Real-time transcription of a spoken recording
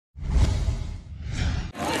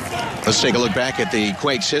Let's take a look back at the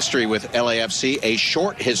Quakes' history with LAFC, a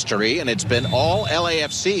short history, and it's been all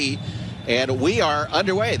LAFC. And we are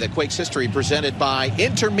underway. The Quakes history presented by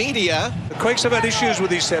Intermedia. The Quakes have had issues with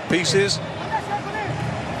these set pieces.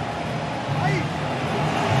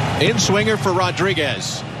 In swinger for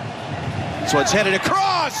Rodriguez. So it's headed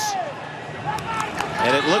across.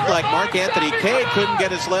 And it looked like Mark-Anthony Kaye couldn't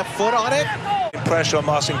get his left foot on it. Pressure on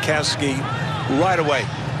Marcinkowski right away.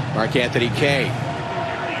 Mark-Anthony Kaye.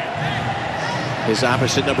 His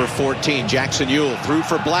opposite, number 14, Jackson Yueill, through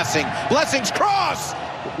for Blessing. Blessing's cross!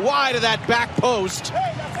 Wide of that back post.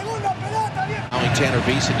 Allowing Tanner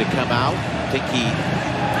Beeson to come out. I think he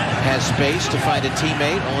has space to find a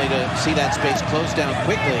teammate, only to see that space close down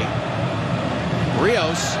quickly.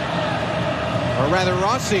 Rios, or rather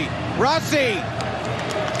Rossi. Rossi!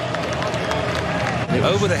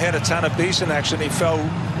 Over the head of Tanner Beeson, actually. He fell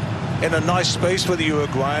in a nice space for the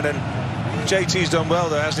Uruguayan, and JT's done well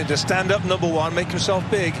there, hasn't he, to stand up, number one, make himself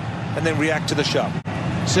big, and then react to the shot.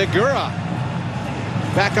 Segura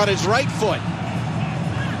back on his right foot.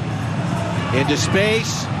 Into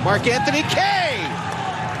space, Mark-Anthony Kaye!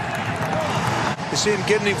 You see him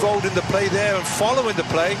getting involved in the play there and following the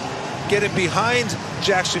play, getting behind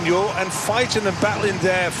Jackson Yueill and fighting and battling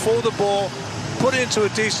there for the ball, put it into a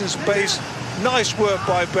decent space. Nice work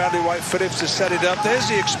by Bradley Wright-Phillips to set it up. There's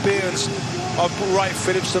the experience of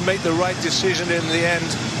Wright-Phillips to make the right decision in the end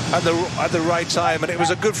at the right time. And it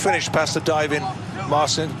was a good finish past the diving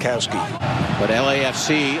Marcinkowski. But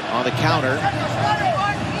LAFC on the counter.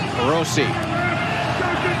 Rossi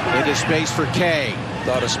into space for Kaye. A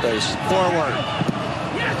lot of space. Forward.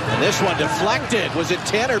 And this one deflected. Was it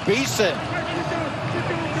Tanner Beeson?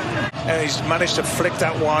 And he's managed to flick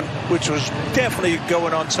that one, which was definitely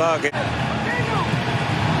going on target.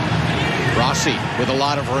 Rossi with a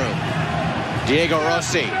lot of room. Diego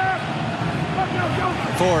Rossi.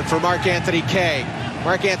 Forward for Mark-Anthony Kaye.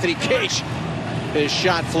 Mark-Anthony Kaye. His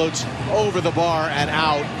shot floats over the bar and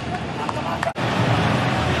out.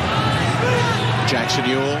 Jackson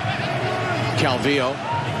Yueill. Calvillo.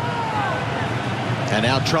 And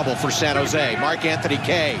now trouble for San Jose. Mark-Anthony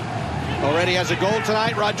Kaye already has a goal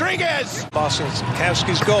tonight. Rodriguez!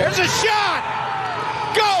 Marcinkowski's goal. There's a shot!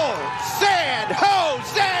 Goal! San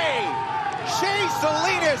Jose! Shea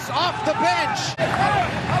Salinas off the bench.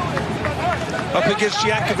 Up against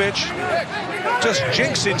Jankovic. Just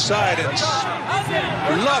jinks inside and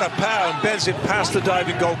a lot of power and bends it past the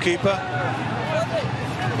diving goalkeeper.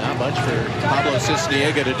 Not much for Pablo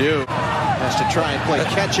Cisniega to do. Has to try and play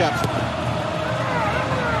catch-up.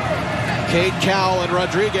 Cade Cowell and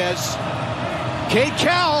Rodriguez. Cade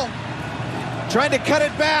Cowell trying to cut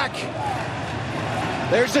it back.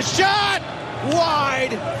 There's the shot!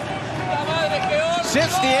 Wide!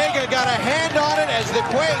 Cisniega got a hand on it as the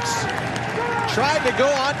Quakes tried to go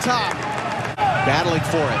on top. Battling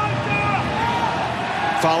for it.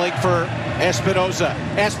 Falling for Espinoza.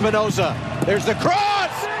 Espinoza. There's the cross!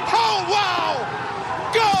 Oh, wow!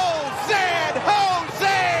 Goal, San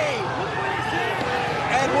Jose!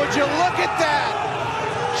 And would you look at that?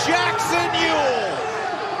 Jackson Yueill.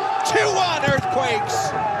 2-1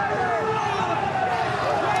 Earthquakes.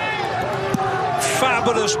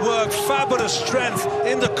 Fabulous work, fabulous strength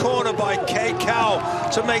in the corner by Cade Cowell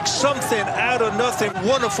to make something out of nothing.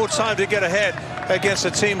 Wonderful time to get ahead against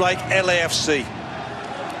a team like LAFC.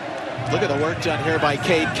 Look at the work done here by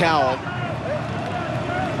Cade Cowell.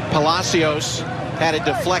 Palacios had it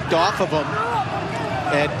deflect off of him.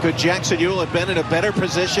 And could Jackson Yueill have been in a better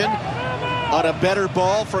position on a better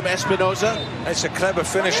ball from Espinoza? It's a clever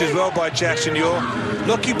finish as well by Jackson Yueill.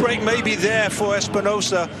 Lucky break maybe there for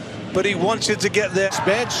Espinoza, but he wanted to get there.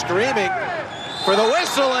 Bench screaming for the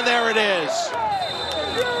whistle, and there it is.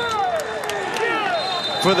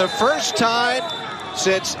 For the first time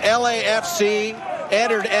since LAFC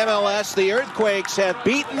entered MLS, the Earthquakes have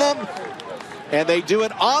beaten them, and they do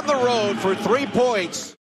it on the road for 3 points.